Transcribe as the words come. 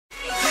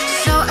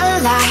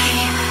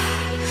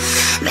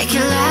make it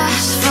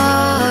last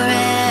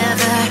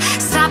forever.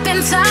 Stop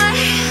in time,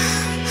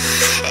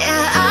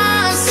 yeah,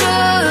 I'm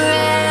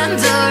surrendering.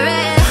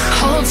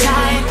 Hold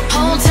tight,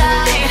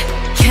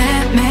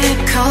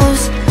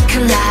 chemicals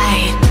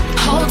collide.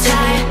 Hold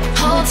tight,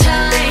 hold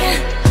tight,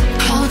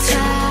 hold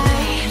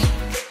tight.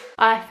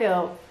 I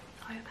feel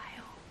so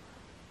pale.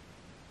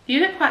 You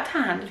look quite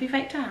tanned. Have you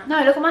fake tan?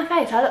 No, look at my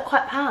face. I look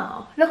quite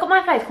pale. Look at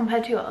my face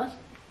compared to yours.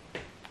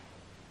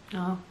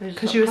 No,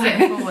 because you were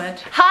sitting forward.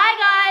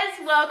 Hi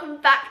guys,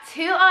 welcome back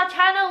to our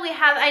channel. We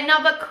have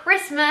another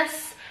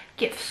Christmas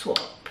gift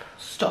swap.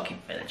 Stocking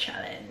filler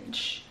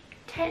challenge.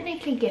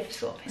 Technically gift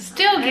swapping.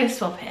 Still gift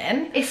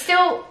swapping. It's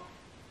still...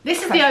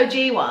 This is the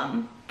OG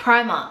one.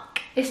 Primark.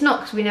 It's not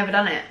because we never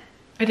done it.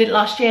 I did it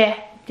last year.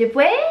 Did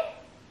we?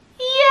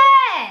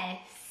 Yes!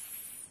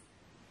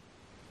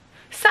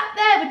 Sat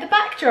there with the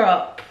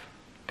backdrop.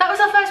 That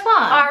was our first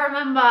one. I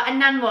remember, and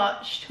Nan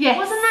watched. Yes.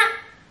 Wasn't that?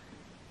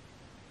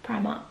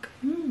 Primark.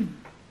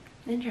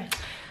 Interesting.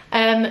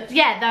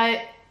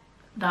 Yeah,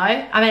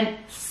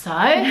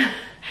 so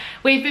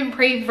we've been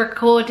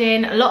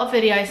pre-recording a lot of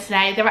videos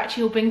today. They're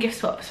actually all been gift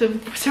swaps. We're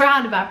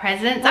surrounded by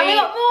presents. And we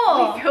got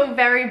more. We feel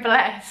very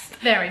blessed.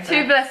 Very blessed.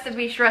 Too blessed to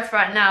be stressed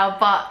right now,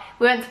 but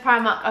we went to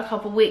Primark a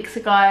couple of weeks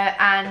ago,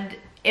 and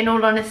in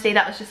all honesty,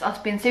 that was just us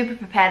being super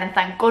prepared, and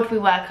thank God we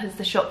were, because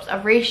the shops are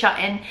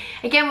reshutting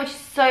again, which is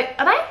so...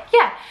 Are they?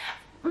 Yeah.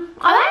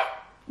 Are they?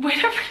 We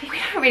don't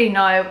really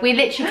know. We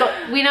know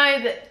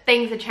that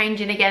things are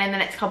changing again in the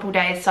next couple of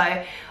days,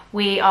 so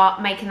we are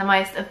making the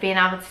most of being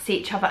able to see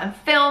each other and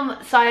film.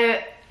 So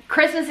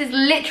Christmas is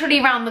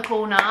literally around the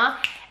corner.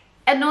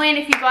 Annoying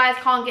if you guys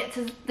can't get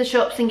to the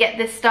shops and get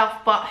this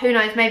stuff, but who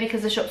knows, maybe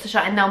because the shops are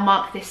shut and they'll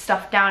mark this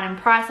stuff down in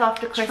price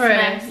after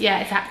Christmas. True. Yeah,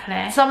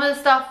 exactly. Some of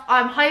the stuff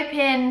I'm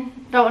hoping,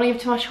 don't want to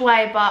give too much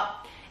away, but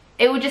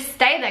it will just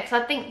stay there, because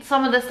I think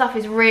some of the stuff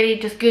is really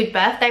just good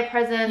birthday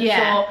presents,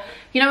 or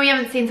you know, we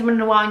haven't seen someone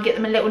in a while and get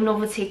them a little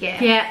novelty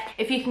gift. Yeah.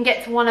 If you can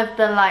get to one of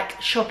the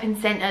like shopping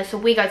centres, so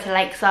we go to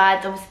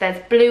Lakeside, obviously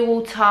there's Blue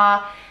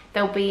Water,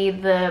 there'll be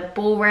the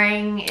Bull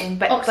Ring in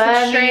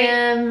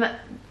Birmingham.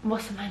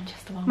 What's the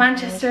Manchester one?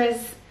 Manchester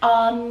is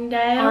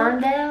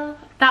Arndale. Arndale?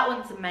 That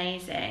one's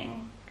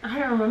amazing. I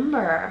don't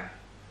remember.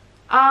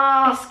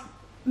 It's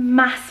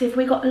massive.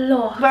 We got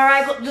lost. Where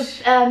I got the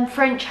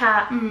French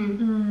hat.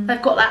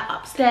 They've got that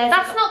upstairs.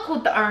 That's not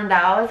called the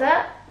Arndale, is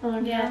it?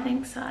 Yeah, I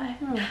think so.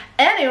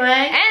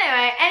 Anyway,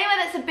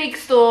 that's a big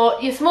store.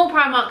 Your small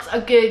Primarks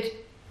are good,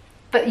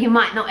 but you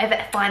might not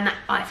ever find that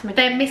item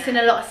again. They're missing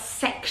a lot of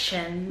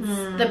sections.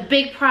 The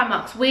big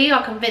Primarks, we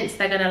are convinced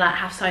they're gonna like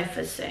have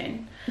sofas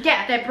soon.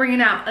 Yeah, they're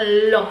bringing out a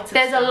lot of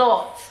There's stuff. a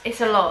lot.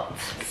 It's a lot.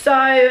 So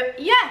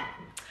yeah,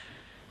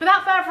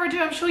 without further ado,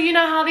 I'm sure you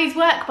know how these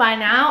work by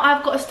now.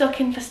 I've got a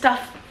stocking for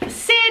stuff for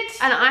Syd,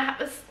 and I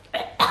have a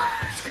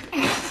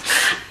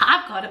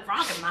I've got a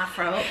frog in my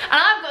throat. And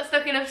I've got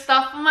stocking of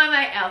stuff for my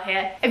mate Elle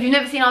here. If you've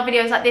never seen our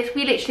videos like this,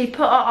 we literally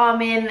put our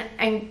arm in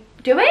and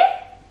do it.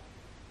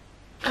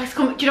 Do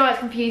you know what's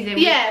confusing?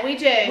 Yeah, we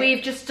do.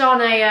 We've just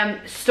done a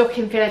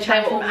stocking filler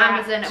challenge from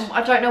Amazon, and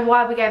I don't know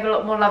why we gave a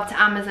lot more love to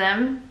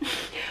Amazon.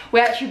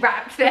 We actually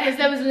wrapped it because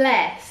there was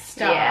less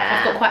stuff. Yeah.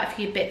 I've got quite a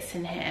few bits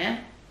in here.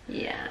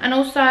 Yeah. And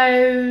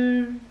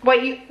also,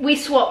 wait, we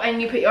swap and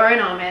you put your own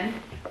arm in.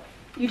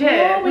 You do?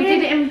 No, we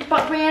did it in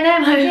Buckbury and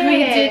M.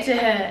 We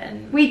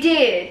did. We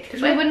did,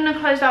 because we wouldn't have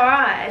closed our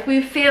eyes.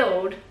 We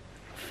felt.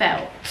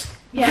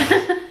 Yeah.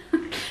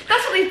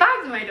 That's what these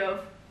bags are made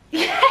of.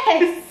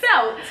 Yes.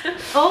 Felt.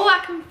 Oh, I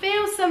can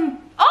feel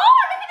some. Oh,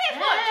 look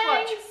at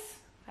this.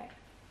 Watch.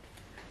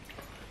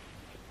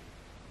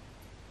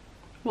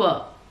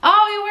 What?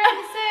 Oh, you're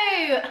wearing the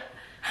suit.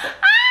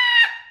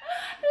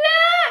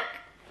 Look.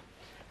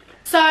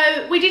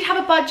 So we did have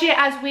a budget,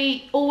 as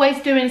we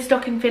always do in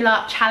stocking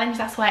filler challenge.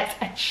 That's why it's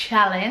a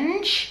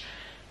challenge.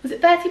 Was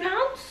it £30?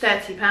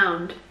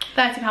 £30.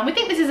 £30. We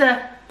think this is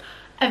a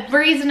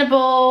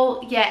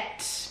reasonable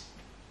yet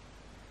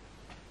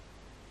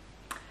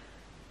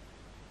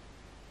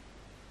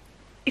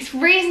it's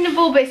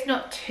reasonable, but it's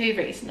not too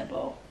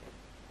reasonable.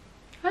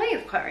 I think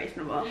it's quite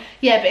reasonable.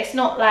 Yeah, but it's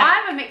not like... I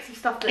have a mix of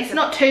stuff that's... It's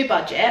not too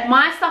budget.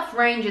 My stuff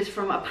ranges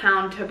from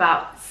 £1 to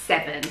about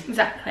 £7.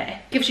 Exactly.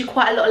 Gives you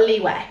quite a lot of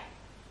leeway.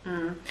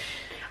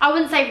 I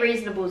wouldn't say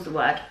reasonable is the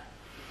word.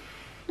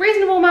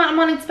 Reasonable amount of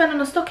money to spend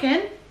on a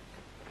stocking.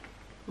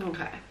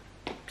 Okay.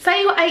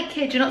 Say you've got 8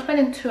 kids, you're not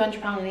spending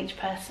 £200 on each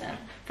person.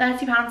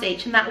 £30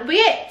 each, and that will be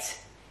it.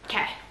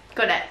 Okay,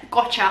 got it.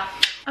 Gotcha.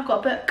 I've got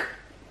a book.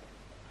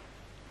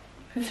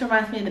 This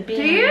reminds me of the beer.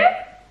 Do you?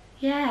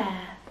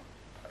 Yeah.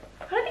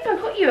 I don't think I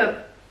got you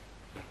a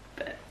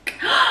book.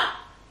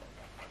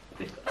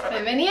 We've got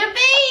so many of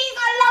these.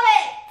 I love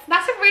it.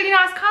 That's a really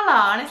nice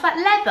colour, and it's like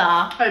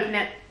leather. Open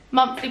it.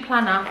 Monthly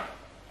planner.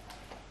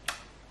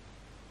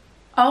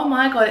 Oh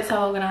my god, it's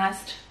so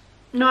organised.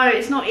 No,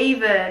 it's not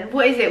even.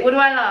 What is it? What do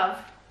I love?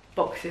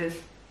 Boxes.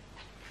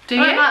 Do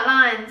you? I like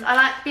lines. I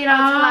like being able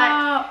to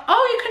like...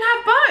 Oh, you can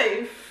have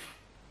both.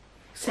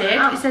 Syd,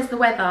 wow. It says the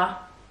weather.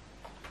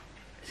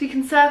 So you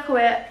can circle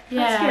it. Yeah.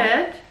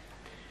 That's good.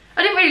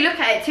 I didn't really look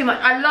at it too much.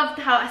 I loved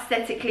how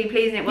aesthetically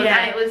pleasing it was, Yeah.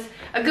 and it was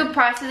a good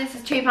price. So this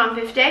is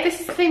 £2.50.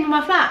 This is the theme of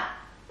my flat.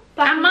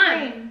 Black and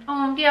mine. cream.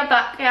 Oh yeah,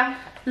 black. Yeah.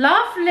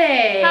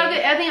 Lovely. How good.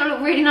 I think it'll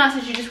look really nice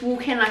as you just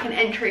walk in like an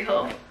entry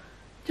hall.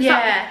 Just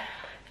Yeah.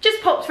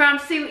 just popped around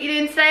to see what you're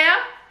doing today.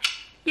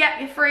 Yep,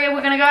 you're free.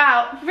 We're gonna go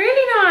out.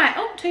 Really nice.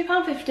 Oh,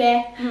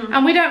 £2.50.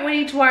 And we don't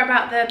need to worry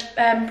about the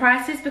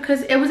prices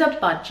because it was a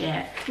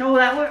budget. Oh,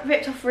 that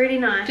ripped off really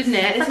nice. Didn't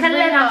it? It's This like is a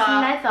really leather.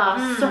 nice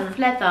leather, soft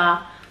leather.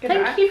 Good,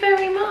 Thank right? you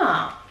very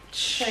much.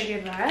 So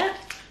good, right?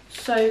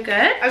 So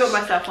good. I got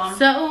myself one.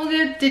 So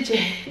good, did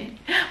you?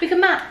 We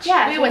can match.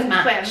 Yeah, we so always we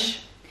can match.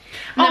 swim.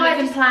 And then I we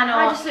can just, plan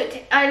our...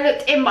 I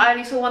looked in, but I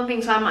only saw one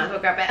thing, so I might as well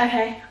grab it.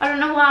 Okay. I don't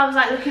know why I was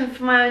like looking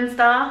for my own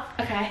stuff.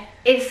 Okay.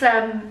 It's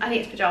I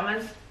think it's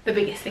pajamas. The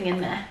biggest thing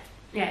in there.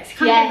 Yeah, it's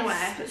kind of in the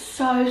way. but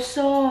so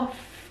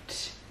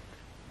soft.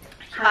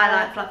 I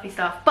like fluffy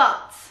stuff,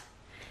 but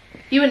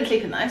You wouldn't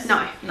sleep in those?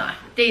 no, No.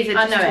 these are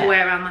I just know to it.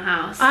 wear around the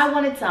house. I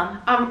wanted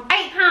some.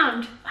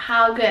 £8.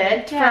 How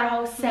good for a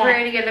whole set.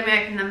 Really good. Let me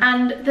open them.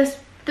 And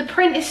the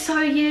print is so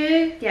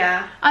you.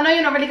 Yeah. I know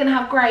you're not really gonna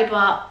have grey,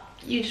 but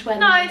you just wear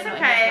them. No, when it's you're not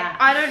in your okay. flat.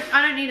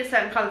 I don't need a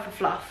certain colour for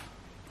fluff.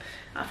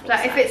 I thought Like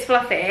so. if it's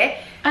fluffy,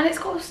 And it's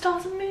got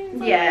stars and moons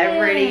on yeah, it.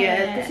 really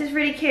good. This is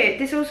really cute.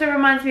 This also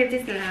reminds me of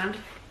Disneyland.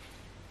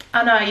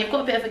 I know, you've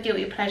got a bit of a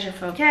guilty pleasure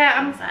for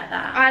Yeah, things like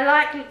that. I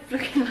like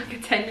looking like a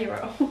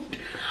 10-year-old.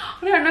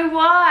 I don't know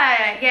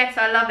why. Yes,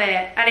 I love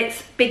it, and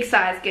it's big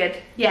size, good.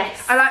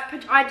 Yes.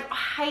 I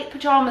hate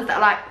pajamas that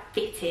are like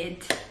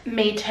fitted.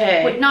 Me too.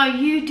 Wait, no,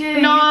 you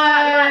do. No, You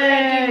quite like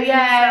leggings and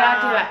yeah, I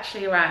stuff. do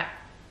actually, right.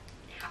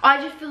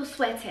 I just feel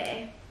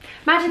sweaty.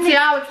 Imagine See, this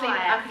I would sleep,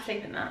 quiet. I could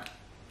sleep in that.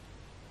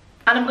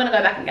 And I'm gonna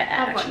go back and get it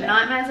I've got actually.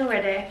 nightmares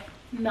already.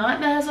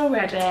 Nightmares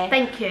already.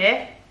 Thank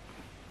you.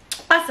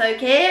 That's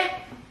okay.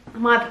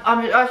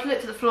 I just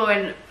looked at the floor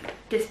in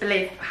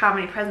disbelief how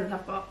many presents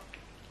I've got.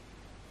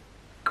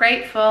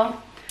 Grateful.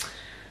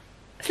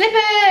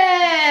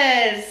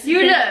 Slippers!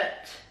 You looked.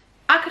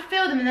 I could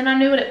feel them and then I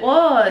knew what it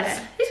was.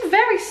 Yeah. These are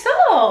very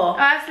soft.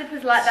 I have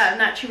slippers like that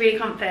and they're actually really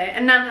comfy.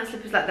 And Nan has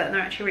slippers like that and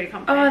they're actually really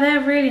comfy. Oh,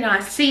 they're really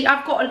nice. See,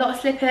 I've got a lot of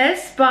slippers,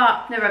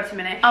 but Never have too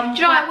many. I'm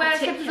Do you know I quite wear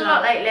slippers a particular.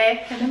 lot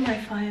lately? they're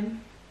memory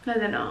foam. No,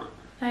 they're not.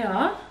 They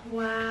are,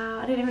 Wow,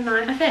 I didn't even know.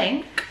 I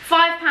think.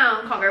 £5,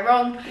 can't go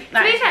wrong. To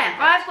That be is fair,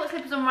 I've got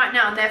slippers on right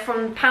now and they're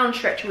from Pound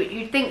Stretch, which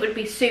you'd think would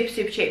be super,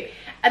 super cheap.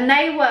 And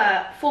they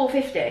were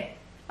 £4.50.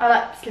 I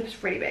like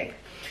slippers really big.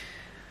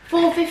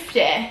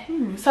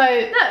 £4.50. So,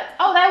 Look,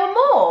 oh, they were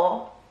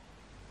more.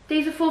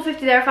 these are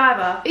 £4.50, they're a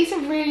 £5. These are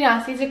really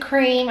nice. These are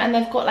cream and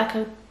they've got like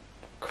a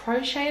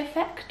crochet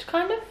effect,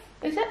 kind of,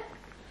 is it?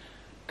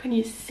 Can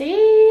you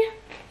see?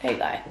 There you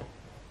go.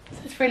 So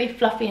it's really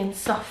fluffy and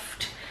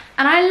soft.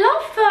 And I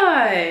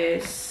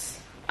love those.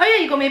 Oh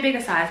yeah, you got me a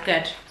bigger size,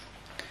 good.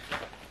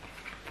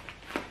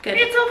 Good.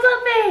 It's all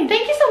fluffy.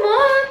 Thank you so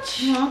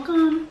much. You're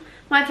welcome.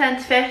 My turn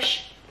to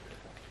fish.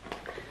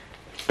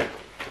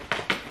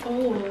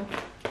 Oh.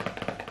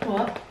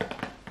 What?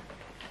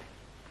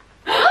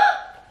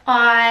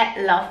 I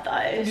love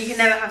those. You can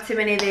never have too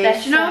many of these. They're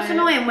Do you know what's so-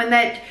 annoying? When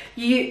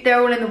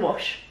they're all in the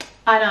wash.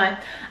 I know.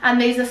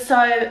 And these are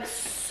so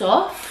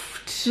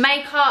soft.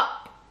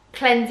 Makeup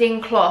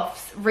cleansing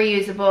cloths,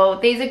 reusable.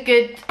 These are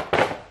good.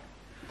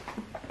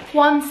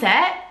 One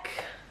sec.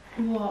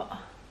 What?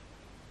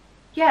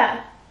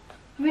 Yeah.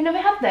 Have you never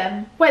had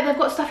them? Wait, they've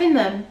got stuff in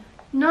them.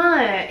 No.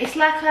 It's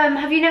like,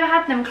 have you never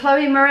had them?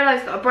 Chloe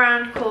Morello's got a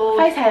brand called...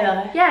 Face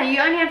halo. Yeah, you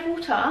only add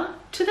water.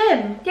 To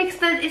them. Yeah,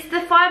 because it's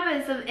the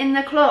fibres in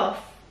the cloth.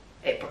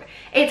 It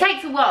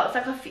takes a while. It's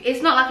like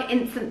it's not like an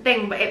instant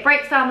thing, but it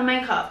breaks down the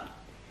makeup.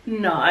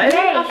 No. Yes.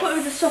 I thought it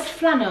was a soft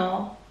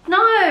flannel.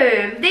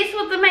 No, this is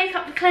what the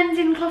makeup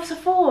cleansing cloths are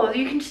for.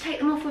 You can just take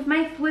them off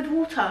with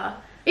water.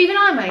 Even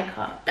eye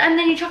makeup. And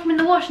then you chuck them in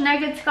the wash and they're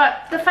good to go.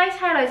 The face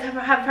halos have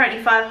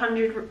apparently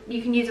 500,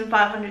 you can use them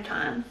 500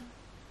 times.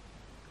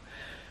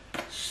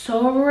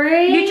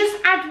 Sorry? You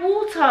just add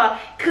water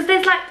because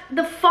there's like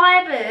the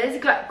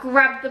fibres like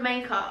grab the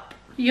makeup.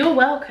 You're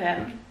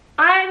welcome.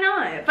 I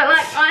know, but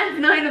like I've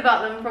known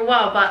about them for a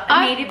while, but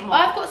I needed more.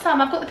 I've got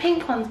some. I've got the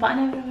pink ones, but I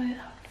never know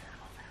that.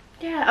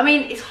 Yeah, I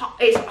mean it's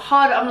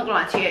hard. I'm not gonna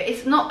lie to you.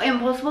 It's not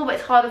impossible, but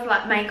it's harder for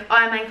like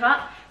eye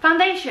makeup.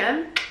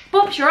 Foundation,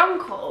 Bob's your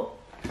uncle.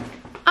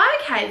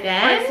 Okay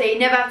then. Honestly,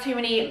 never have too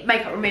many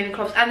makeup removing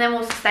cloths, and they're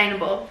more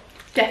sustainable.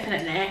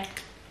 Definitely.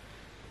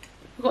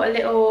 We've got a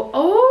little,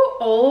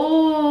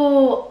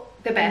 oh,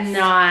 The best.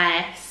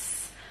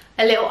 nice.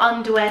 A little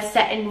underwear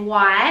set in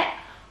white.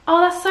 Oh,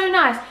 that's so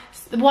nice.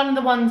 It's one of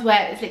the ones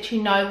where it's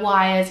literally no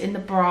wires in the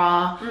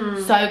bra.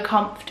 So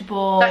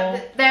comfortable.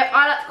 Like,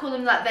 I like to call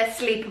them like they're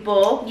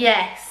sleepable.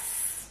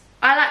 Yes.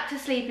 I like to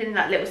sleep in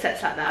like little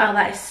sets like that. Oh,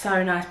 that is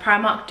so nice.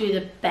 Primark do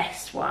the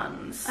best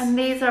ones. And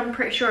these I'm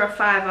pretty sure are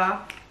 £5.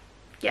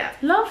 Yeah.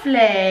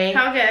 Lovely.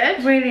 How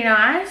good? Really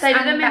nice. They do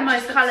And them in that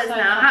most just looks colours so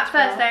now. At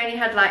comfortable. first they only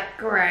had like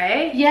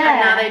grey. Yeah. And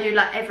now they do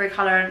like every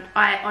colour, and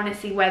I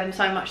honestly wear them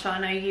so much, so I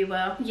know you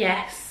will.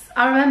 Yes.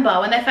 I remember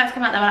when they first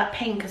came out, they were like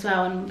pink as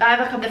well. And I have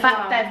a couple the of fact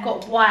them. that they've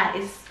got white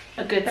is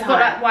a good time. I've got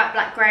like white,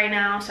 black, grey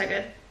now, so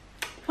good.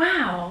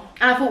 Wow.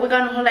 And I thought we're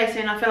going on holiday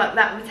soon. I feel like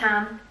that would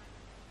tan.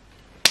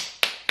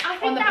 I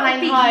think On the that plane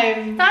would be,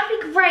 home.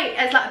 That'd be great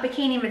as like a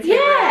bikini material.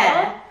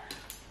 Yeah.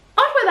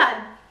 I'd wear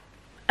that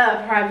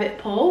at a private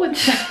pool with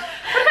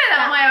I'd wear that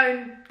on my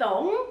own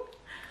thong.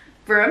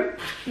 room.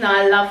 No,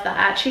 I love that.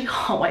 I actually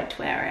can't wait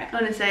to wear it.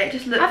 Honestly, it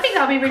just looks. I think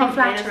that would be really comfy,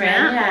 flattering.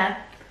 doesn't it?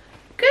 Yeah.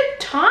 Good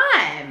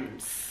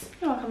times.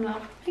 You're welcome,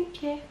 love.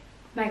 Thank you.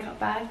 Makeup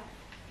bag.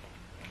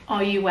 Oh,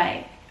 you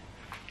wait.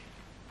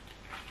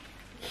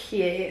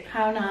 Cute.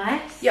 How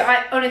nice.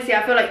 Yeah, honestly,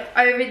 I feel like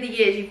over the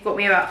years you've got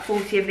me about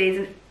 40 of these,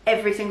 and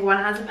every single one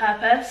has a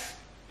purpose.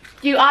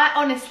 I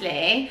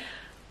honestly,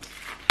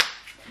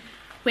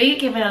 we get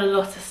given a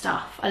lot of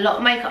stuff. A lot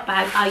of makeup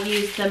bags. I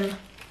use them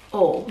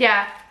all.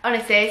 Yeah,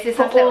 honestly, it's just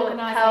For like little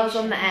organisation. pearls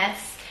on the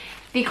S.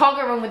 You can't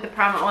go wrong with the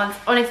PRIMARK ones,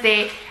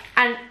 honestly.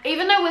 And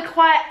even though we're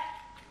quite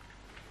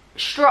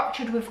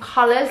structured with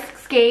colours,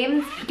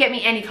 schemes, get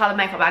me any colour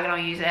makeup bag and I'll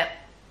use it.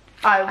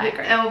 I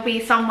agree. It will be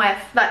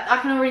somewhere, like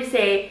I can already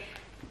see,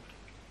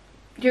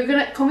 you're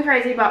gonna call me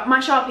crazy, but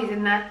my Sharpie's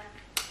in there.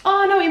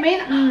 Oh, I know what you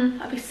mean.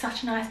 That'd be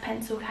such a nice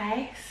pencil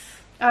case.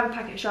 I have a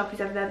packet of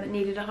Sharpies over there that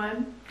needed a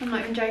home. I'm not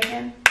even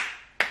joking.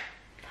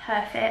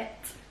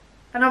 Perfect.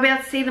 And I'll be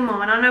able to see them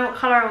all, and I know what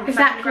colour I want.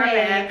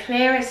 Exactly.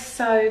 Clear is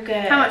so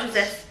good. How much was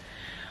this?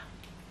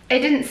 It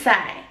didn't say,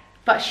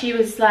 but she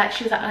was like,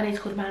 I need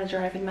to call the manager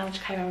over. The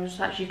manager came over and was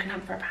like, you can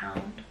have it for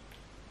 £1.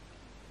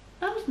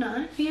 That was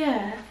nice.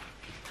 Yeah.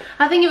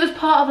 I think it was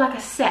part of like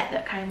a set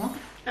that came off.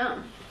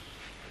 Oh.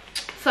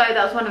 So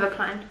that was one of a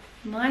kind.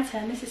 My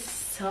turn. This is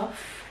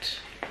soft.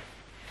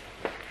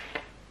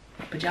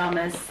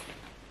 Pyjamas.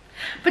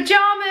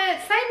 Pyjamas.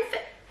 Same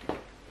thing.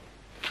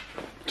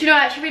 Do you know,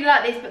 I actually really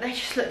like these, but they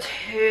just look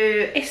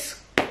too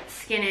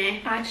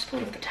skinny. I just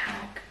pulled off the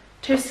tag.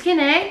 Too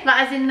skinny?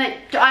 Like, as in,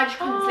 like, I just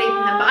couldn't sleep in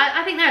them, but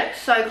I think they look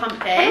so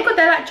comfy. Oh my god,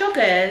 they're like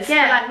joggers. Yeah.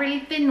 They're like really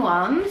thin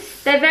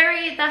ones. They're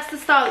very, that's the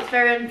style, it's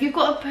very, if you've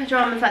got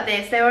pyjamas like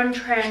this, they're on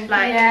trend,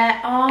 like.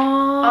 Yeah.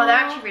 Oh, they're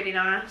actually really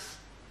nice.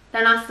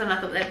 They're nicer than I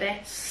thought they'd be.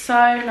 So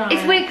nice.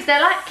 It's weird because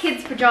they're like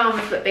kids'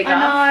 pyjamas but bigger.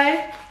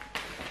 I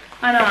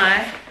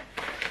know.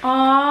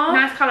 Oh.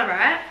 Nice colour,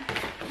 right?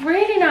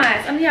 Really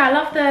nice. And yeah, I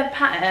love the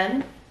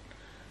pattern.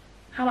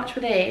 How much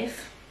were these?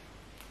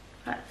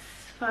 That's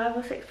 £5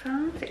 or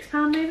 £6.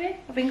 £6 maybe?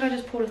 I think I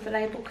just pulled off the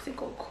label because it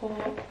got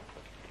caught.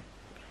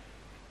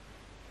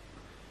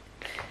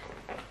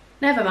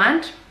 Never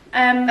mind.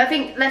 I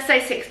think, let's say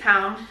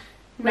 £6.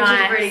 Which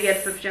is really good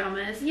for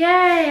pyjamas.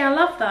 Yay, I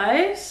love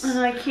those. And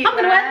they're cute. I'm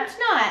going to wear them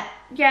tonight.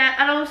 Yeah,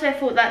 and I also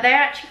thought that they're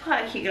actually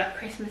quite a cute, like,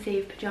 Christmas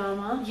Eve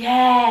pyjama.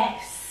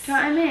 Yes. Do you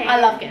know what I mean?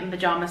 I love getting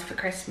pyjamas for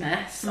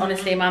Christmas.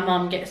 Honestly, my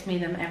mum gets me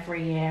them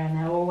every year and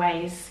they're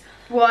always...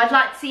 Well, I'd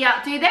like to see you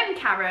outdo them,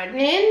 Karen. In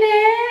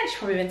it. She's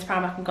probably been to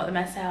PRIMARK and got them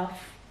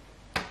herself.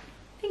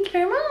 Thank you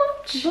very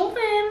much. Love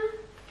them.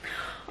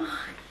 Oh,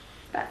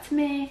 back to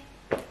me.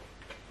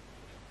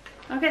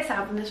 I'll get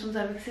sad when this one's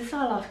over because it's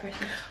our last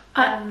Christmas.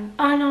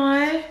 I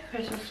know.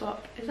 Christmas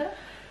swap, is it?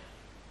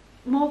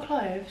 More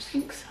clothes? I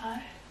think so.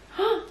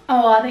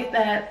 Oh, I think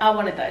they're... I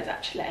wanted those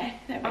actually.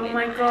 They're really Oh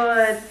my nice.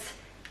 god.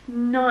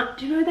 No,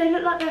 do you know they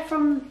look like they're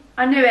from...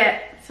 I knew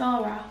it.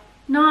 Zara.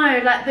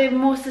 No, like they're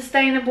more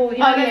sustainable. You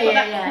know, Oh, they've got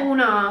yeah, that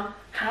corner.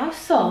 How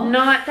soft.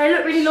 No, they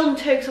look really long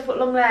too because I've got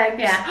long legs.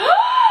 Yeah.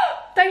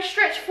 They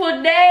stretch for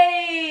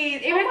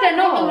days. Even Oh if they're my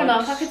not long God.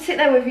 enough, I could sit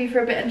there with you for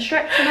a bit and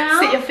stretch them out.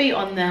 Sit your feet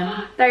on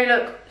them. They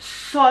look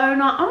so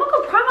nice. Oh my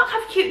god, Primark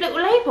have cute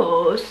little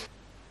labels.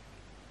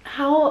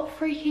 How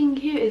freaking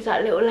cute is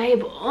that little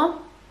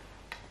label?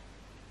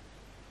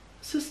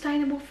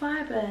 Sustainable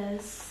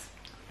fibres.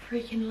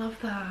 Freaking love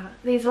that.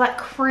 These are like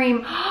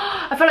cream.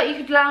 I feel like you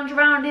could lounge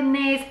around in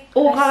these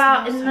or go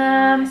out in so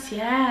them. nice,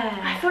 yeah.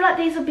 I feel like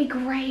these would be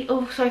great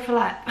also for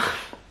like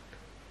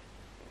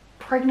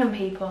pregnant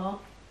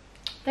people.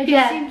 They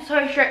just seem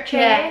so stretchy.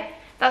 Yeah.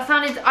 That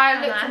sounded,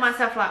 I looked Nice. at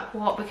myself like,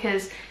 what?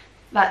 Because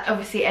like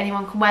obviously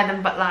anyone can wear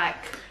them, but like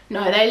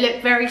No, they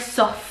look very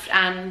soft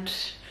and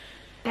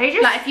they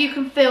just like if you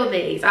can feel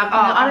these. I've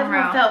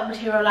unreal. never felt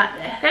material like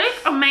this. they look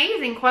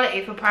amazing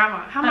quality for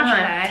Primark. How much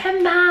are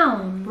they?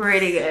 £10.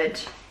 Really good.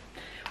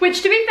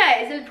 Which to be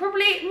fair, is it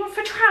probably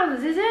for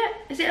trousers, is it?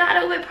 Is it like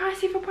a little bit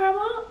pricey for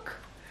Primark?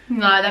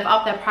 No, they've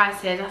upped their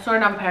prices. I saw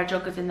another pair of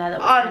joggers in there that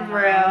was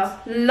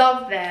Unreal.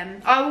 Love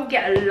them. I will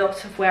get a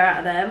lot of wear out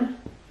of them.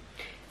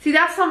 See,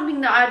 that's something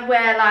that I'd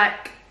wear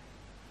like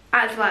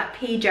as like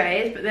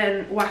PJs, but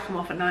then whack them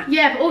off at night.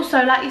 Yeah, but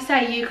also like you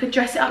say, you could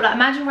dress it up. Like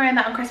imagine wearing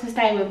that on Christmas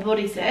Day with a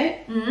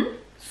bodysuit. Mm-hmm.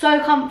 So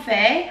comfy,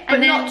 but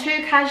And then- not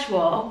too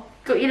casual.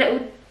 Got your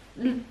little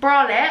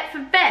bralette for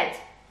bed.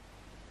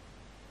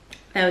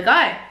 There we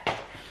go.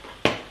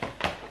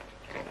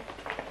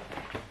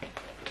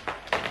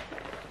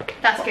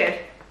 That's good.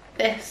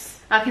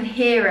 This. I can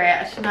hear it.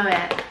 I just know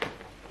it.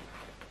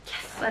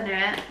 Yes, I knew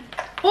it.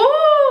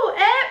 Ooh,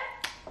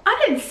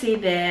 I didn't see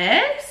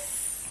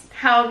this.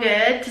 How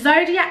good.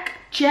 Zodiac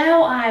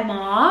gel eye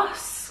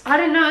mask I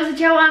didn't know it was a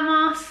gel eye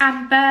mask.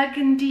 and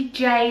burgundy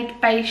jade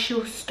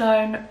facial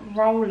stone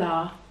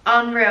roller.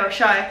 Unreal.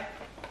 Show.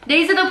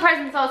 These are the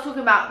presents I was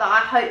talking about that I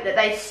hope that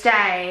they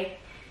stay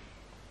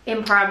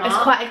in Primark. It's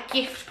quite a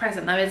gift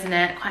present though, isn't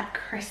it? Quite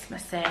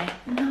Christmassy.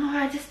 No,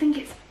 I just think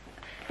it's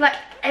like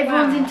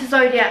everyone's into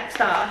Zodiac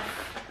stuff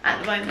at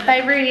the moment.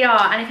 They really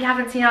are. And if you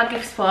haven't seen our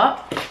gift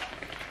spot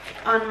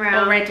Unreal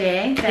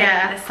already,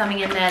 there's something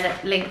in there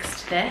that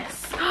links to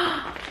this.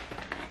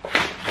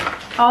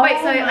 Oh, wait,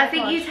 so I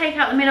think you take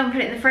out the middle and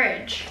put it in the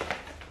fridge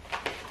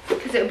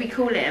because it would be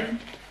cooling.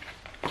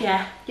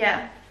 Yeah.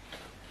 Yeah.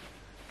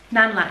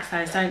 Nan likes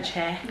those, don't she?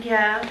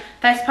 Yeah.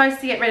 They're supposed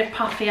to get rid of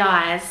puffy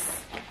eyes.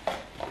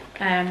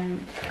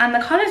 And the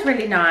colour's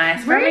really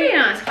nice. Really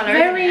nice colour,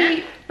 very isn't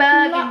it?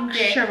 Burgundy.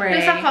 luxury.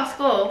 Looks like our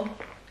school.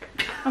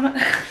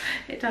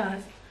 It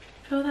does.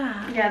 Feel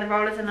that? Yeah, the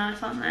rollers are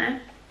nice, aren't they?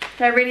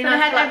 They're really So nice.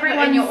 they had Like,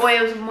 put in your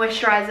oils and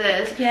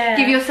moisturisers. Yeah.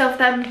 Give yourself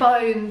them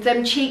bones,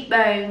 them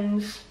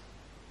cheekbones.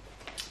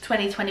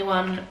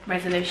 2021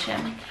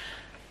 resolution.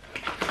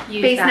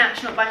 Use Be that.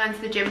 snatched not by going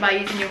to the gym by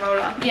using your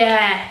roller.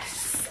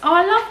 Yes. Oh,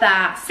 I love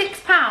that.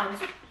 £6.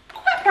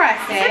 Quite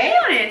pricey. To be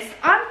honest,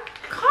 I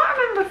can't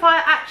remember if I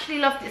actually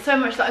loved it so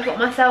much that I got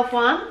myself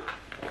one.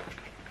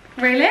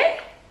 Really?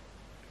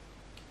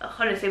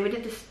 Honestly, we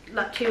did this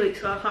like 2 weeks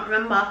ago. I can't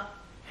remember.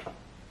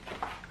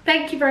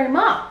 Thank you very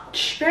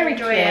much. Very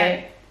Enjoy cute.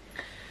 it.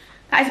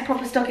 That is a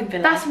proper stocking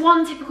filler. That's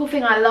one typical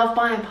thing I love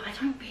buying, but I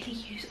don't really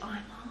use eye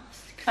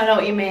masks. I know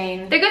what you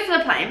mean. They're good for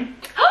the plane.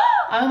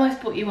 I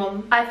almost bought you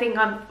one. I think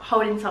I'm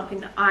holding something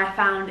that I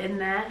found in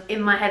there.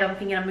 In my head, I'm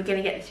thinking I'm going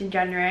to get this in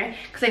January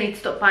because I need to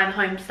stop buying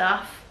home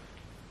stuff.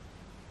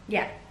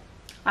 Yeah.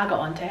 I got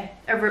one too.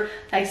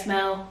 They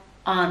smell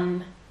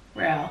unreal.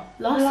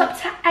 Lasts What?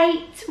 up to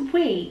 8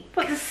 weeks.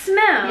 But the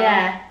smell?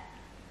 Yeah.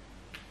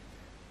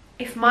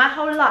 If my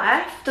whole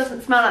life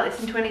doesn't smell like this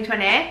in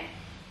 2020, I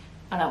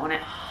don't want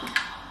it.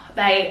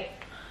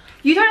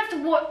 You don't have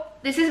to wash.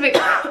 This is a bit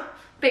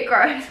bit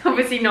gross,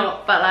 obviously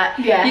not, but like,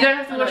 yeah, you don't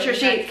have to wash your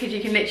sheets because you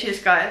can literally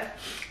just go.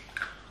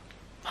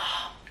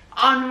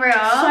 Unreal.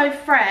 So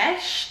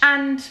fresh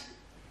and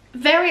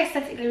very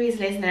aesthetically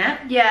pleasing, isn't it?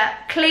 Yeah,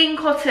 clean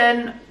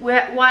cotton,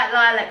 white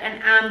lilac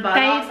and amber.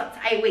 Lasts up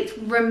to 8 weeks.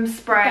 Room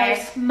spray.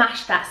 They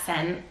smashed that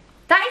scent.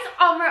 That is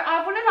unreal.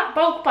 I wanted like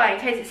bulk buy in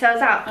case it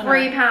sells out.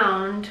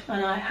 £3.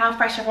 I know, how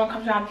fresh everyone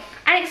comes around.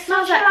 And it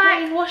smells Such like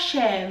clean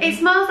washing. it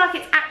smells like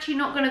it's actually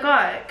not gonna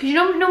go. Because you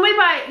normally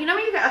buy, you know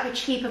when you get like a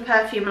cheaper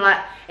perfume,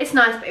 like it's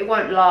nice but it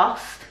won't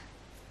last.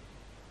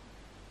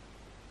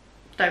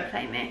 Don't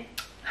play me.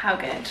 How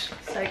good.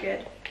 So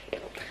good.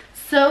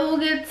 So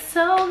good,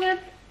 so good.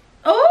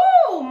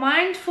 Oh,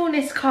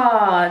 mindfulness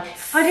cards.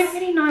 I didn't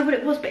really know what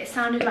it was, but it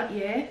sounded like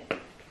you.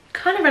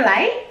 Kind of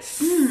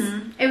relates.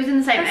 It was in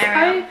the same Let's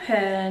area.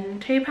 open.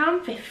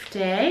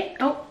 £2.50.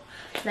 Oh,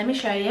 let me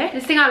show you.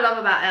 This thing I love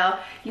about Elle,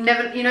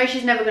 you know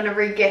she's never gonna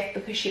re-gift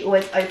because she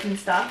always opens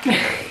stuff.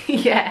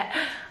 Yeah,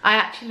 I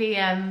actually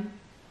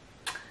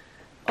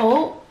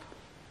I'll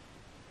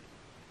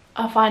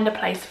find a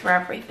place for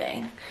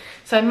everything.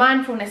 So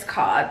mindfulness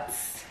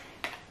cards.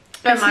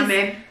 Don't mind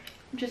me.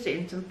 I'm just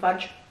eating some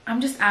fudge. I'm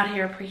just out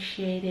here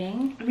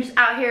appreciating. I'm just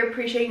out here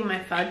appreciating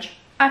my fudge.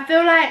 I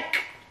feel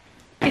like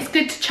it's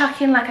good to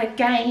chuck in like a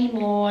game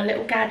or a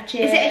little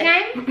gadget. Is it a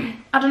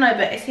game? I don't know,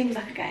 but it seems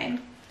like a game.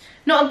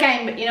 Not a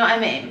game, but you know what I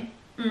mean?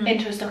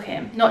 Into a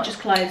stocking, not just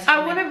clothes.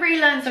 I want to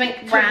relearn something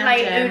to play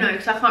random. Uno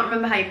because I can't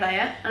remember how you play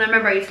it. And I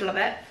remember I used to love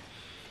it.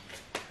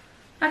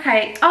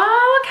 Okay.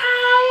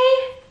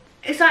 Oh,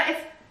 okay. It's like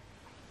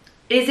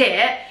is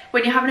it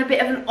when you're having a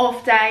bit of an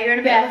off day, you're in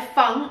a bit of a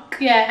funk,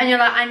 and you're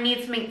like, I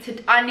need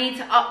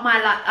to up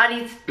my life, I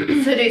need to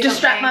do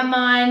Distract something. my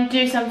mind,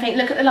 do something.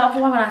 Look at the love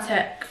one I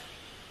took.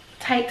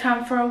 Take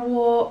time for a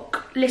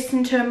walk,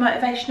 listen to a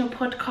motivational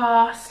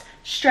podcast,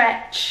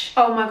 stretch.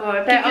 Oh my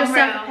god, Give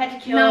yourself a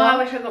pedicure. No, I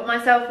wish I got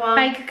myself one.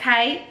 Bake a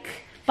cake,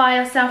 buy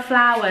yourself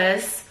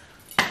flowers,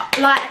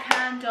 light a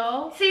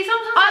candle. See,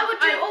 sometimes I would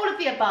do all of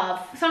the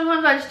above.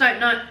 Sometimes I just don't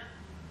know.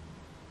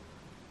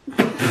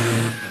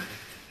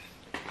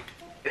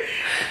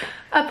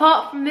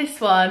 Apart from this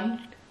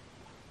one.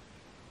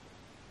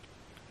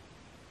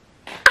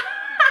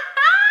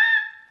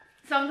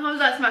 Sometimes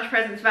I smash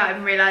presents without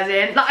even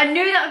realising. Like, I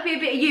knew that would be a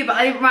bit of you, but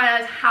I didn't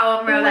realise how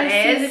unreal that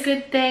Always is. do the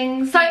good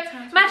things. So,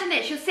 imagine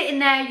this, you're sitting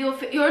there,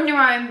 you're on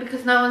your own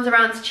because no one's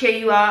around to cheer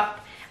you up.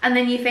 And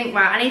then you think,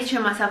 right, I need to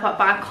cheer myself up,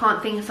 but I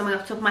can't think of something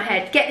off the top of my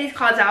head. Get these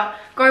cards out,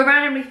 go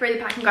randomly through the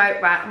pack and go,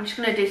 right, I'm just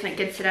going to do something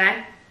good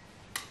today.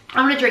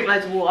 I'm going to drink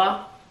loads of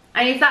water.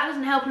 And if that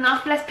doesn't help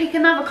enough, let's pick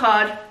another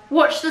card.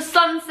 Watch the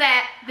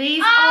sunset.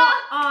 These are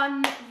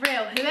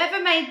unreal.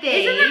 Whoever made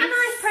these. Isn't that a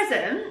nice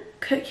present?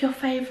 Cook your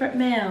favourite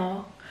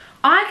meal.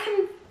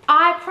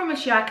 I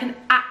promise you I can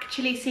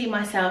actually see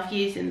myself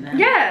using them.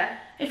 Yeah.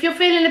 If you're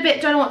feeling a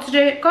bit don't know what to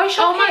do, go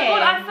shopping. Oh my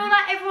god, I feel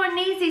like everyone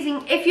needs these.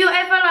 If you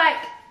ever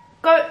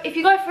like if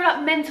you go through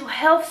like mental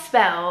health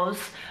spells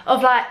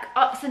of like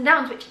ups and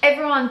downs, which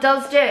everyone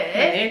does do.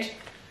 Dude,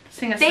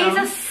 sing a These song.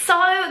 are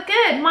so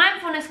good.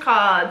 Mindfulness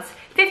cards,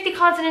 50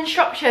 cards and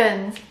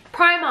instructions.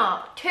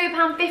 Primark,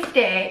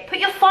 £2.50. Put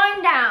your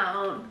phone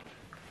down.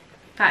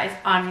 That is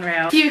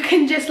unreal. You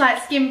can just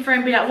like skim through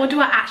and be like, what do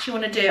I actually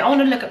want to do? I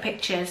want to look at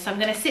pictures. So I'm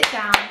going to sit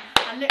down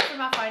and look through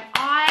my phone.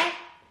 I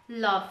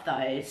love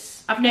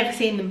those. I've never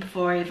seen them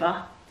before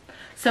either.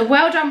 So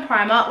well done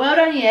Primark. Well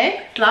done you,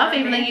 love,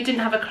 even though you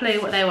didn't have a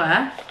clue what they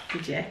were.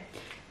 Did you?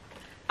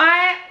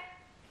 Oh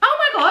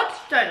my god.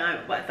 Don't know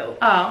what I thought.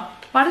 Oh,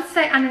 why does it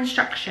say and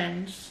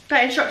instructions?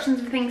 But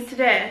instructions of things to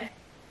do.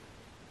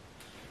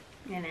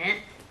 In it.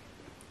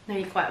 Know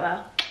you quite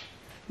well.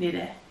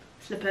 Neither.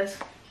 Slippers.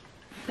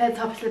 They're the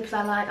type of slippers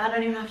I like. I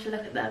don't even have to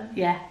look at them.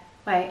 Yeah.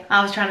 Wait.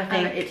 I was trying to I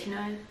have think. an itchy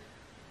nose.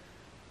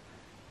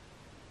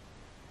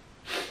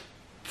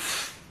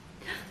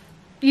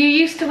 You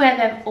used to wear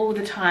them all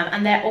the time,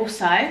 and they're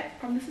also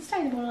from the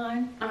sustainable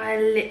line.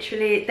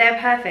 They're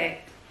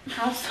perfect.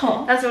 How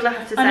soft. That's all I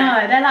have to say.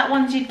 I know, they're like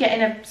ones you'd get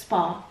in a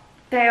spa.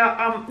 They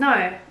are,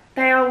 no.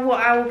 They are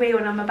what I will be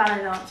when I'm a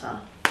ballet dancer.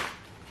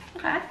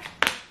 Okay.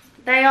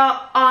 They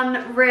are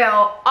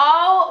unreal.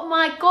 Oh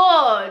my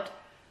god.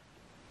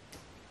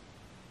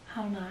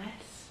 How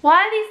nice. Why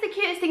are these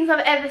the cutest things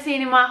I've ever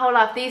seen in my whole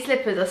life? These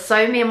slippers are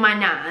so me and my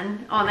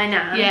nan. Aren't they,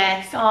 Nan?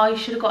 Yes. Oh, you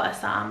should have got her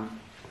some.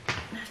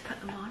 Let's put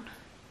them on.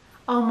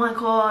 Oh my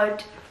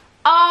god.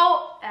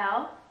 Oh,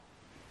 Elle.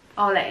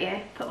 I'll let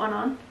you put one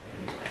on.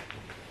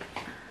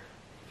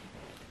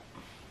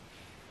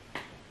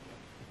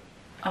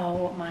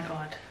 Oh my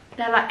god.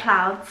 They're like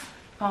clouds.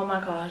 Oh my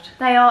god.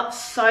 They are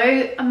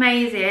so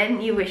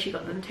amazing. You wish you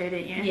got them too,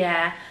 didn't you?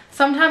 Yeah.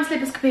 Sometimes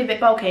slippers could be a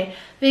bit bulky.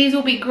 These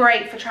will be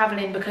great for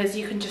travelling because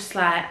you can just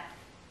like...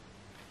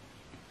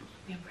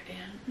 You're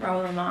brilliant.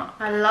 Roll them up.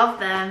 I love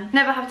them.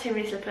 Never have too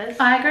many slippers.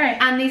 I agree.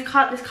 And this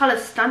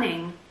colour's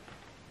stunning.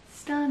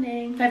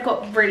 Stunning. They've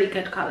got really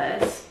good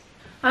colours.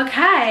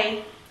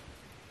 Okay.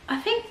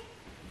 I think...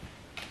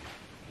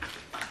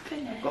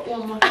 I've got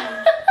one more.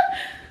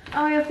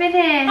 Oh, you're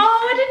finished. Oh,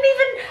 I didn't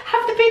even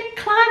have the big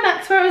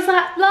climax where it was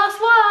like, last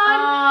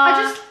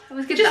one. It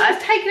was good. It just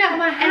was taken out of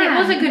my hand. And it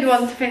was a good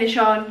one to finish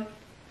on.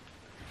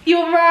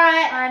 You're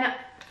right. I know.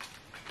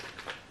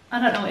 I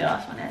don't know what your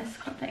last one is.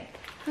 Can't think.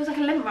 It was like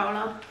a lint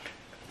roller.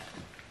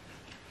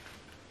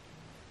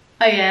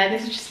 Oh yeah,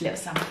 this is just a little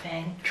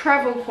something.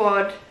 Travel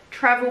quad.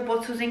 Travel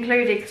bottles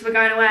included because we're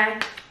going away.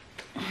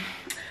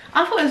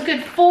 I thought it was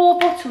good. 4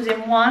 bottles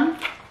in one.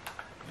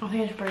 I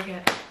think it's pretty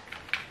good.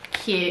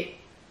 Cute.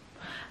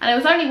 And it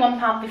was only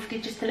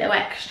 £1.50, just a little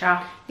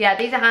extra. Yeah,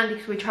 these are handy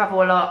because we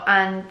travel a lot.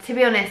 And to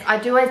be honest, I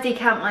do always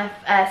decant my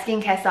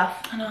skincare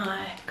stuff. I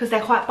know. Because they're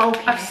quite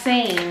bulky. I've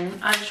seen.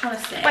 I just want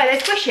to see. Wait,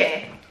 they're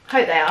squishy.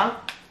 Hope they are.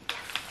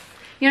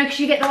 You know, because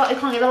you can't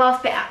get the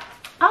last bit out.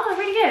 Oh, they're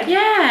really good.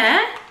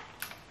 Yeah.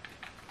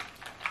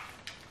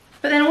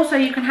 But then also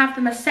you can have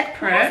them as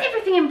separate. Why is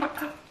everything in...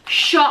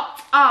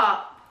 Shut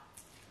up.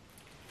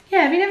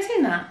 Yeah, have you never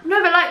seen that?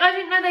 No, but like, I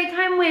didn't know they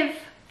came with...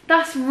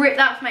 That's made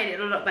it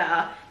a lot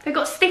better. They've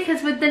got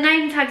stickers with the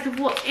name tags of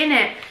what's in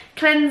it.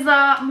 Cleanser,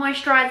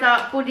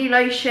 moisturiser, body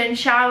lotion,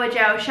 shower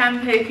gel,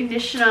 shampoo,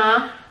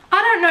 conditioner. I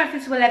don't know if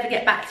this will ever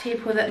get back to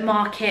people that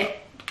market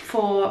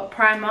for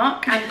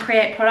Primark and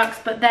create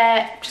products, but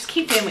just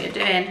keep doing what you're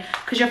doing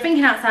because you're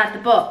thinking outside the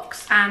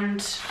box.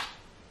 And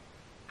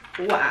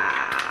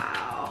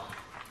wow,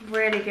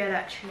 really good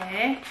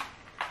actually.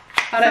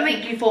 I don't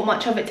think you thought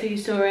much of it till you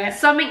saw it.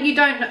 Something you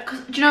don't know,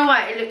 because do you know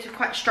what? It looked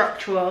quite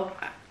structural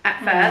at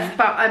first,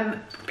 but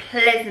I'm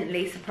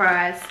pleasantly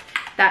surprised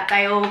that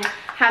they all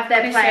have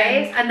their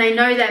place and they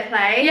know their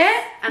place.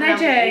 Yeah, and they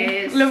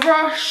do. La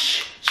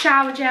Roche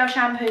shower gel,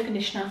 shampoo,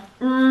 conditioner.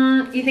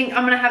 You think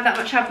I'm gonna have that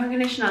much shampoo and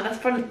conditioner?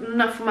 That's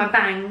enough for my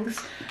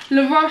bangs.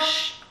 La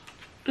Roche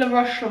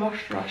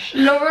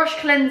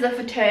cleanser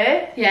for 2.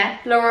 Yeah.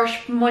 La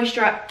Roche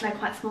moisturiser. They're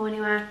quite small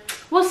anyway.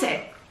 We'll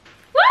see.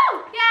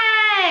 Woo!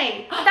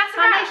 Yay! That's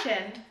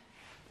foundation.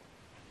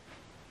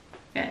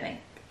 Yeah, I think.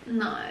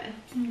 No.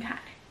 Okay.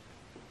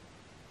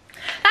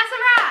 That's a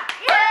wrap!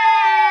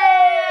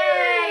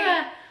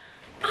 Yay!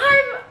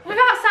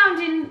 Without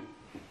sounding...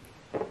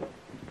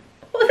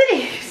 What are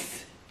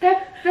these?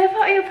 They're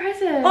part of your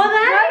present. Are they?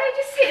 Why are they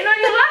just sitting on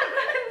your lap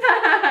like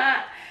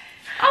that?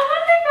 I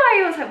wonder why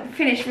yours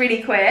finished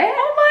really quick.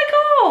 Oh my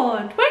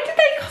god! Where did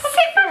they come from?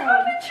 Sit back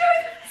up and show.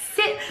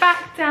 Sit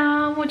back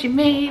down. What do you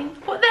mean?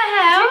 What the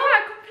hell?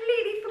 I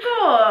completely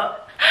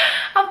forgot.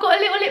 I've got a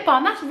little lip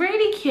balm. That's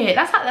really cute.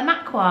 That's like the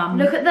MAC one.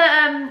 Look at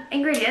the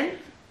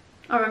ingredients.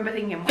 I remember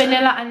thinking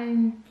vanilla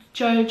and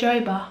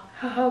jojoba.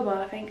 Jojoba,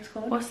 I think it's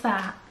called. What's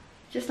that?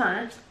 Just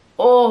nice.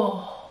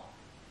 Oh.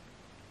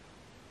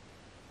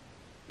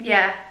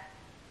 Yeah.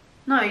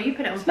 No, you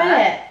put it on. Smell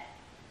it.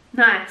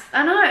 Nice.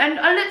 I know, and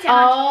I looked at it.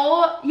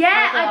 Oh.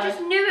 Yeah, I just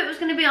knew it was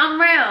going to be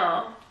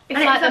unreal. It's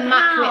like the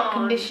MAC lip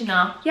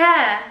conditioner.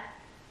 Yeah.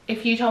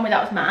 If you told me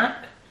that was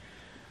MAC,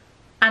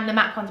 and the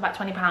MAC one's about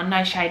 £20,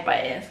 no shade, but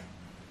it is.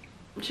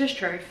 It's just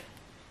truth.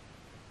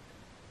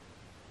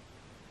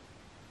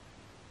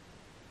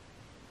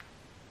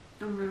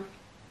 Unreal.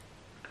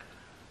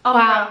 Oh,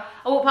 wow.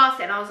 I walked past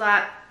it and I was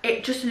like,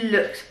 it just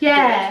looks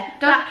yeah,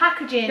 good. that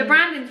packaging. The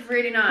branding's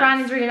really nice.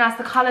 Branding's really nice.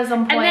 The colour's on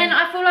point. And then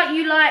I feel like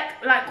you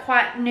like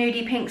quite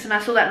nudie pinks, and I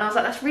saw that and I was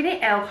like, that's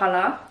really Elle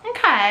colour.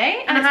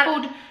 Okay, and it's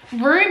called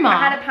Rumour.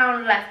 I had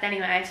 £1 left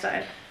anyway,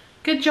 so.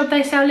 Good job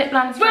they sell lip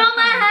liners for Rumour £1.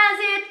 has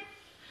it.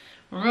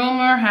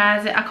 Rumour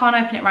has it. I can't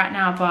open it right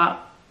now, but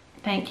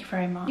thank you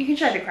very much. You can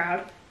show the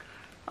crowd.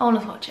 I want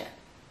to watch it.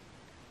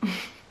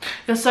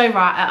 You're so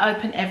right, I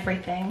open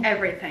everything.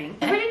 Everything.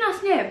 It's a really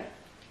nice nib.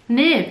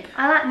 Nib.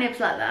 I like nibs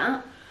like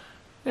that.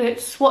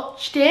 It's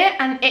swatched it,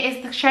 and it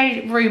is the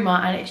shade Rumour,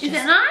 and it's just...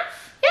 Is it nice?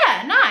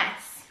 Yeah,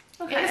 nice.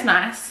 Okay. It's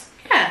nice.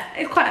 Yeah,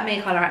 it's quite a me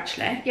colour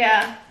actually.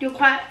 Yeah, you're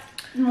quite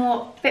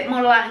bit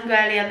more light and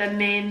girlier than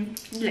me in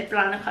lip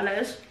liner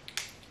colours.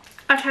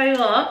 I tell you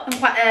what, I'm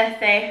quite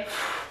earthy.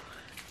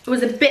 it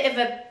was a bit of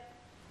a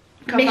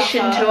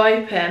mission to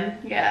open,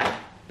 Yeah.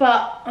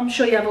 but I'm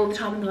sure you have all the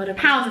time in the world.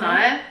 Pound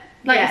though.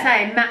 Like Yeah.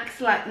 you say,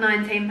 max like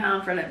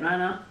 £19 for a lip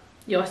liner.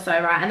 You're so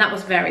right, and that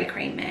was very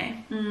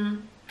creamy.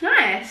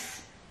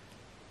 Nice.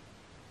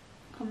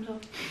 Comes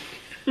off.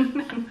 And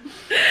that's a wrap.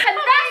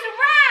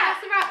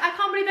 That's a wrap. I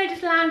can't believe they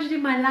just landed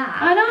in my lap.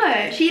 I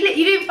know. You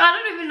didn't. I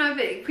don't even know if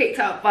it picked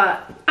up,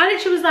 but I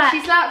literally was like,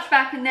 she slouched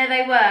back, and there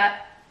they were,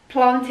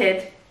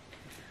 planted.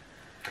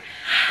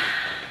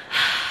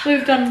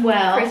 we've done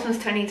well. Christmas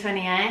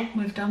 2020, eh?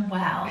 We've done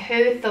well.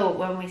 Who thought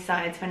when we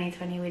started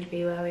 2020 we'd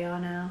be where we are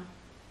now?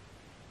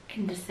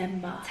 In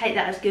December. Take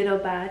that as good or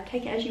bad.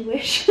 Take it as you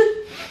wish.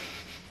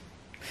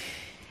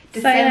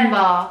 December.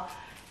 Yeah.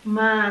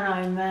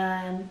 Man, oh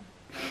man.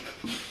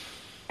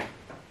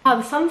 Oh,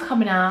 the sun's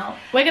coming out.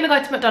 We're gonna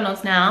go to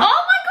McDonald's now.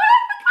 Oh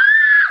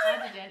my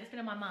god, I didn't. It's been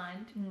on my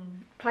mind.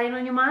 Playing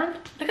on your mind?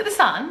 Look at the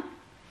sun.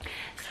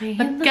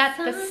 Look at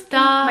the sun.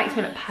 stars. Makes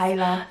me look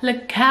paler.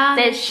 Look how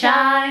they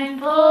shine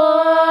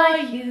for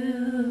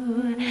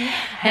you,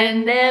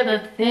 and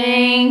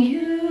everything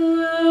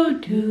you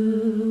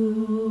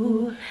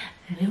do,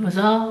 and it was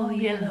all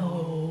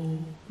yellow.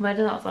 Where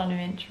does that sound in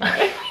intro?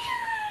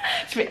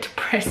 It's a bit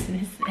depressing,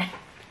 isn't it?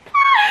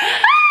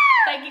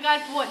 Thank you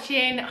guys for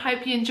watching.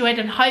 Hope you enjoyed,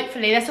 and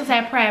hopefully, let's all say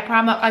a prayer.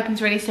 Primark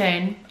opens really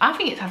soon. I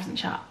think it hasn't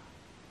shut.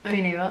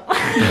 Me neither.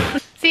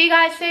 See you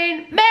guys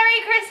soon. Merry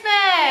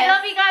Christmas!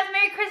 Love you guys.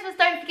 Merry Christmas.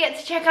 Don't forget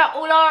to check out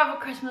all our other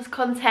Christmas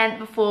content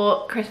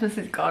before Christmas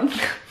is gone.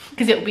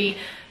 Because it'll be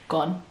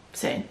gone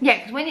soon. Yeah,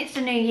 because when it's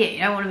the new year, you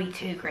don't want to be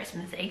too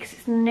Christmassy because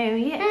it's the new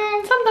year.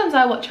 Sometimes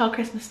I watch our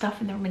Christmas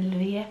stuff in the middle of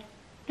the year.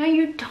 No,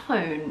 you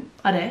don't.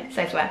 I do.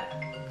 Say swear.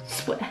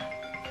 Swear.